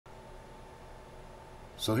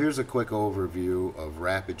So here's a quick overview of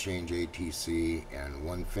RapidChange ATC and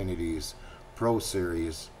Onefinity's Pro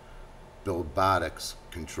Series Buildbotics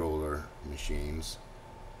controller machines.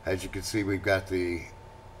 As you can see, we've got the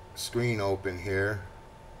screen open here.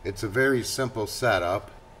 It's a very simple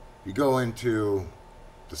setup. You go into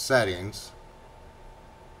the settings,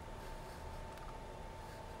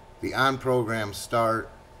 the on program start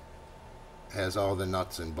has all the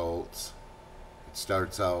nuts and bolts. It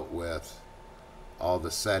starts out with all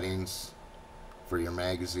the settings for your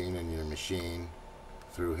magazine and your machine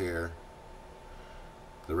through here.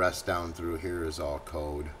 The rest down through here is all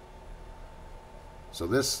code. So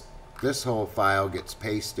this whole file gets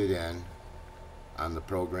pasted in on the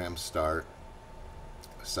program start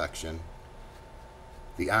section.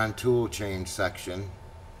 The on tool change section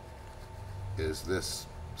is this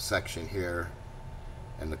section here,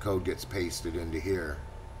 and the code gets pasted into here.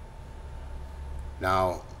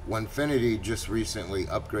 Now, Onefinity just recently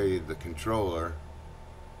upgraded the controller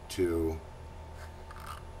to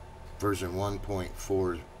version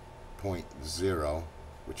 1.4.0,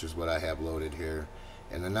 which is what I have loaded here.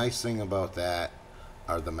 And the nice thing about that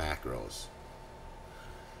are the macros.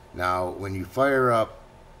 Now, when you fire up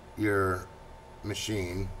your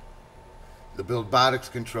machine, the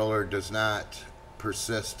Buildbotics controller does not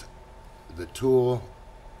persist the tool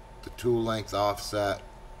length offset,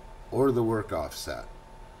 or the work offset.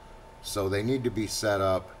 So they need to be set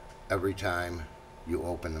up every time you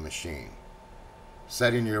open the machine.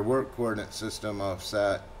 Setting your work coordinate system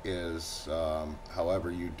offset is however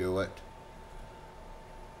you do it.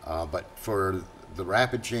 But for the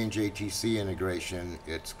RapidChange ATC integration,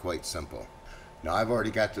 it's quite simple. Now, I've already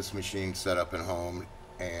got this machine set up at home,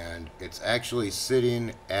 and it's actually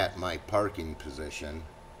sitting at my parking position,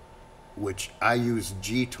 which I use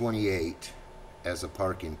G28 as a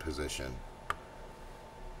parking position.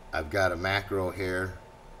 I've got a macro here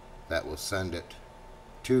that will send it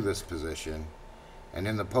to this position, and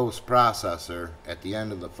in the post processor at the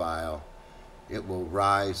end of the file, it will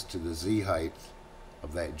rise to the Z height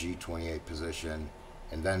of that G28 position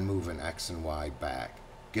and then move an X and Y back.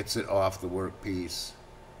 Gets it off the workpiece,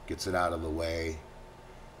 gets it out of the way,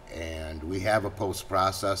 and we have a post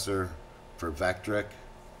processor for Vectric,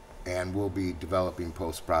 and we'll be developing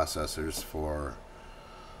post processors for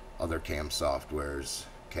other CAM softwares,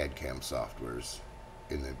 CAD CAM softwares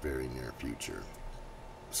in the very near future.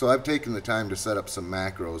 So I've taken the time to set up some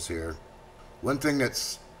macros here. One thing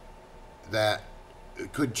that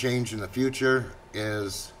could change in the future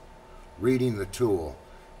is reading the tool.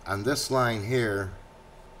 On this line here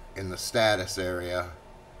in the status area,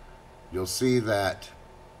 you'll see that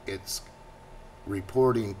it's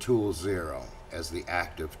reporting tool 0 as the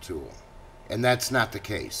active tool, and that's not the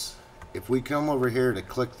case. If we come over here to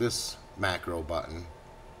click this macro button,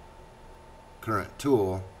 current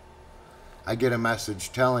tool, I get a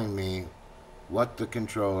message telling me what the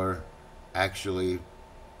controller actually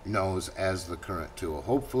knows as the current tool.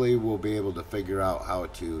 Hopefully we'll be able to figure out how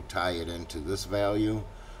to tie it into this value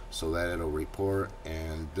so that it'll report,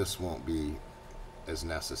 and this won't be as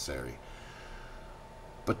necessary.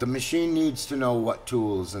 But the machine needs to know what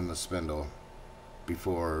tool is in the spindle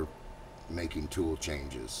before making tool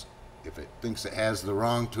changes. If it thinks it has the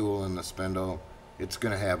wrong tool in the spindle, it's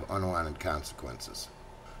going to have unwanted consequences.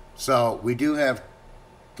 So we do have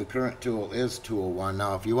the current tool is tool 1.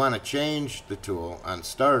 Now if you want to change the tool on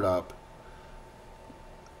startup,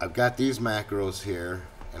 I've got these macros here,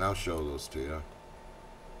 and I'll show those to you.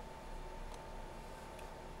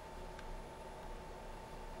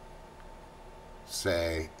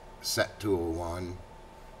 Say set tool 1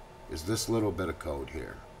 is this little bit of code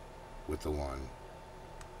here with the 1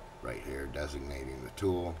 right here designating the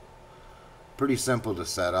tool. Pretty simple to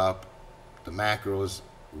set up. The macros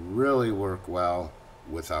really work well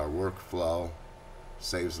with our workflow,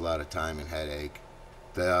 saves a lot of time and headache.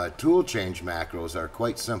 The tool change macros are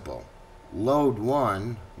quite simple. Load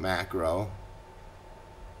 1 macro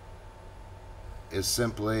is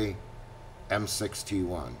simply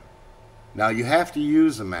M6T1. Now you have to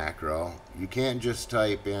use a macro. You can't just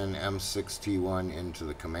type in M6T1 into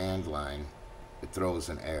the command line. It throws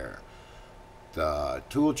an error. The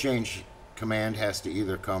tool change command has to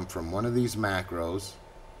either come from one of these macros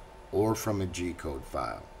or from a G-code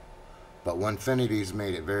file. But Onefinity's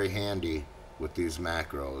made it very handy with these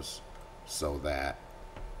macros so that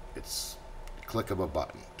it's a click of a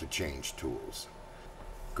button to change tools.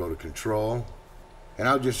 Go to control, and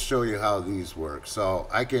I'll just show you how these work. So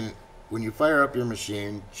when you fire up your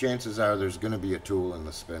machine, chances are there's going to be a tool in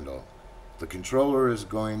the spindle. The controller is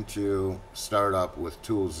going to start up with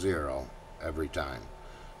tool 0 every time.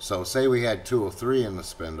 So say we had tool 3 in the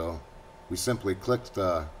spindle, we simply click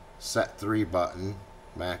the set 3 button,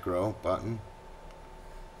 macro button.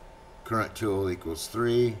 Current tool equals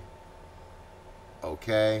 3.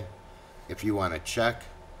 OK. If you want to check,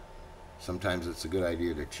 sometimes it's a good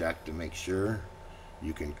idea to check to make sure.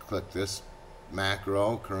 You can click this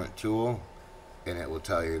macro, current tool, and it will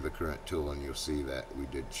tell you the current tool, and you'll see that we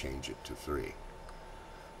did change it to 3.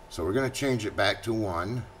 So we're going to change it back to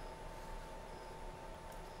 1.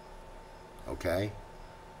 OK.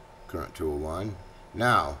 Current tool 1.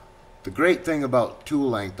 Now, the great thing about tool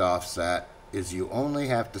length offset is you only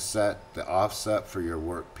have to set the offset for your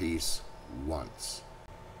workpiece once.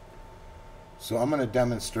 So I'm going to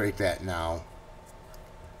demonstrate that now.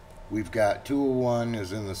 We've got tool 1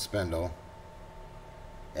 is in the spindle,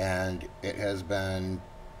 and it has been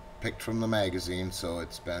picked from the magazine, so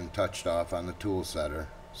it's been touched off on the tool setter.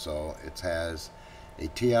 So it has a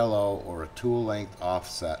TLO, or a tool length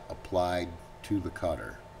offset, applied to the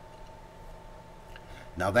cutter.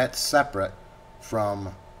 Now that's separate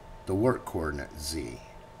from the work coordinate Z,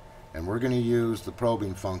 and we're going to use the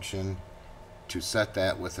probing function to set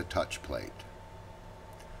that with a touch plate.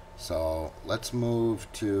 So let's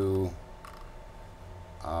move to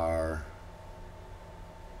our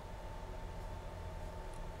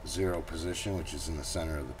 0 position, which is in the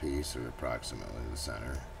center of the piece, or approximately the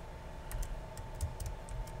center.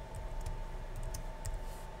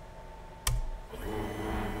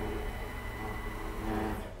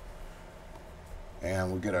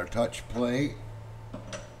 And we'll get our touch plate.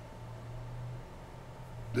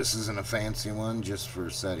 This isn't a fancy one, just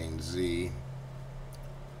for setting Z.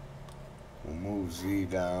 We'll move Z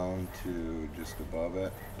down to just above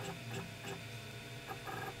it.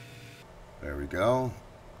 There we go.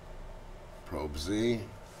 Probe Z.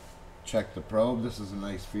 Check the probe. This is a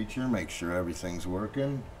nice feature. Make sure everything's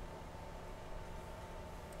working.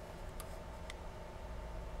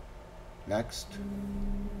 Next.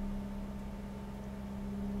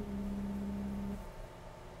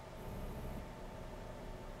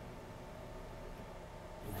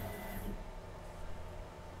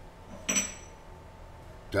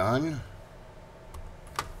 Done.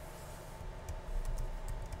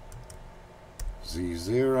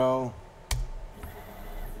 Z0.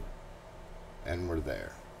 And we're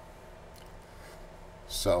there.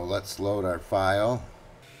 So let's load our file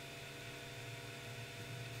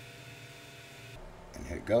and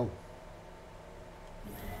hit go.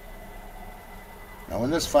 Now when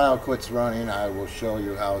this file quits running, I will show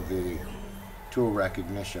you how the tool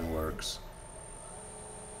recognition works.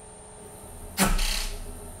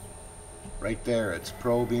 Right there, it's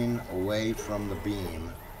probing away from the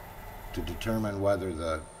beam to determine whether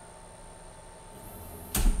the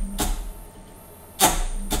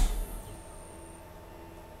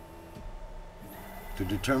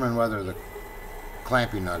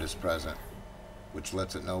clamping nut is present, which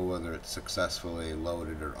lets it know whether it's successfully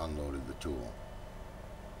loaded or unloaded the tool.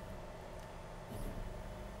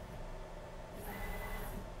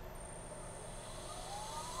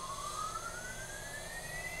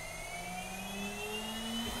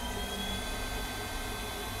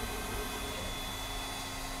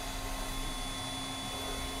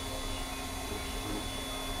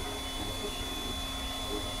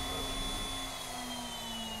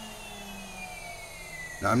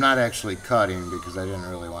 Now I'm not actually cutting because I didn't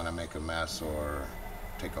really want to make a mess or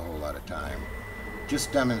take a whole lot of time.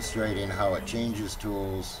 Just demonstrating how it changes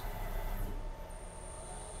tools.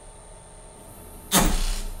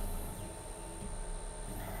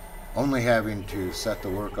 Only having to set the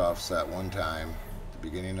work offset one time at the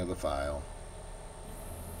beginning of the file.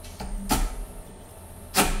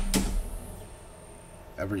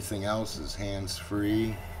 Everything else is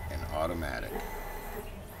hands-free and automatic.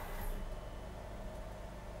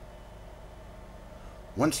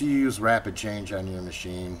 Once you use RapidChange on your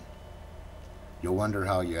machine, you'll wonder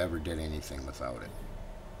how you ever did anything without it.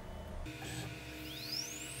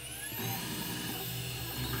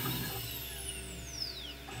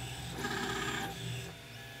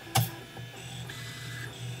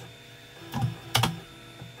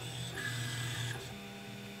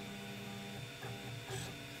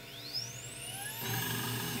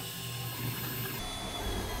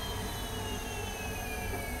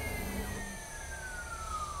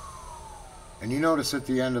 And you notice at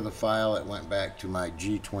the end of the file it went back to my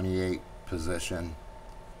G28 position.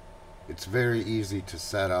 It's very easy to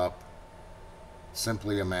set up.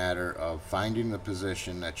 Simply a matter of finding the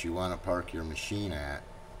position that you want to park your machine at,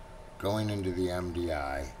 going into the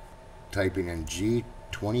MDI, typing in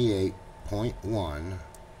G28.1,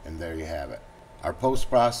 and there you have it. Our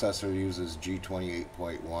post processor uses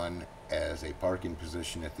G28.1 as a parking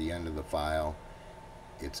position at the end of the file,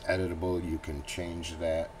 It's editable. You can change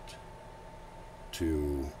that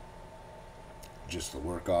to just the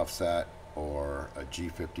work offset or a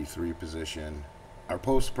G53 position. Our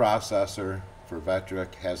post processor for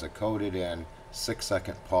Vectric has a coded in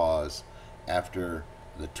 6-second pause after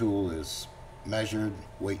the tool is measured.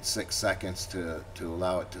 Wait 6 seconds to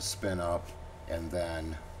allow it to spin up, and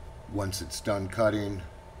then once it's done cutting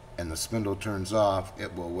and the spindle turns off,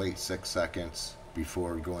 it will wait 6 seconds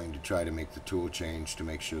before going to try to make the tool change to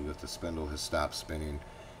make sure that the spindle has stopped spinning.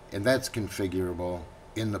 And that's configurable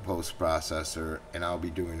in the post processor, and I'll be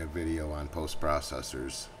doing a video on post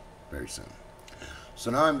processors very soon.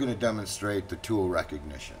 So now I'm going to demonstrate the tool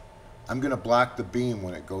recognition. I'm going to block the beam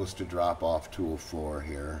when it goes to drop off tool 4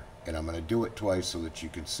 here, and I'm going to do it twice so that you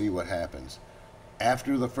can see what happens.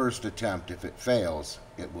 After the first attempt, if it fails,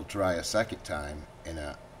 it will try a second time, and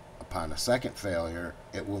upon a second failure,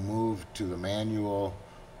 it will move to the manual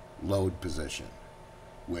load position,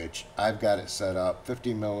 which I've got it set up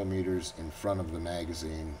 50 millimeters in front of the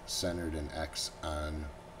magazine, centered in X on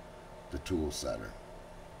the tool setter.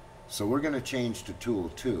 So we're going to change to tool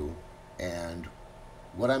 2, and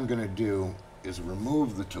what I'm going to do is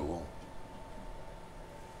remove the tool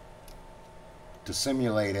to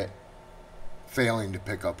simulate it failing to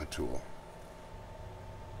pick up a tool.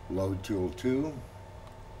 Load tool 2.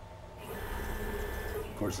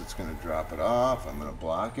 Of course, it's going to drop it off. I'm going to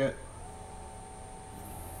block it.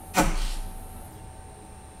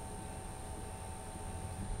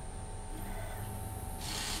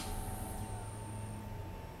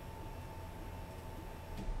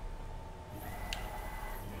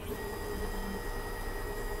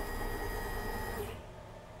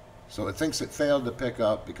 So it thinks it failed to pick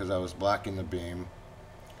up because I was blocking the beam.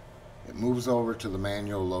 It moves over to the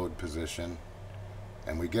manual load position,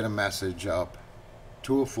 and we get a message up,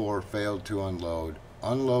 tool 4 failed to unload.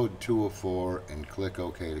 Unload tool 4 and click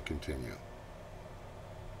OK to continue.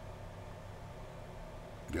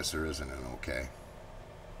 Guess there isn't an OK,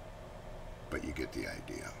 but you get the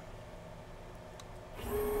idea.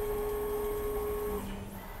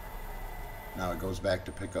 Now it goes back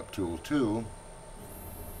to pick up tool 2.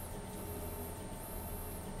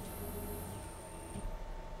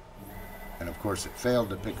 And of course it failed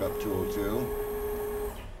to pick up tool 2,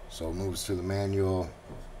 so it moves to the manual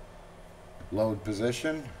load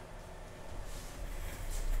position.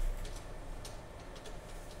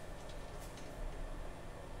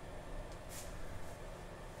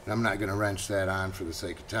 And I'm not going to wrench that on for the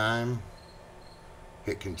sake of time.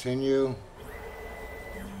 Hit continue,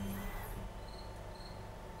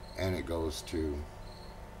 and it goes to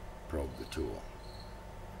probe the tool.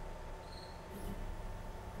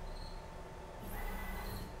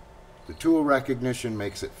 The tool recognition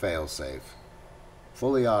makes it fail-safe.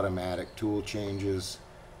 Fully automatic tool changes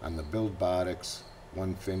on the BuildBotics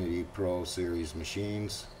Onefinity Pro series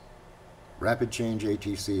machines. RapidChange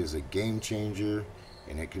ATC is a game changer,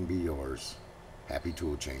 and it can be yours. Happy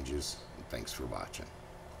tool changes, and thanks for watching.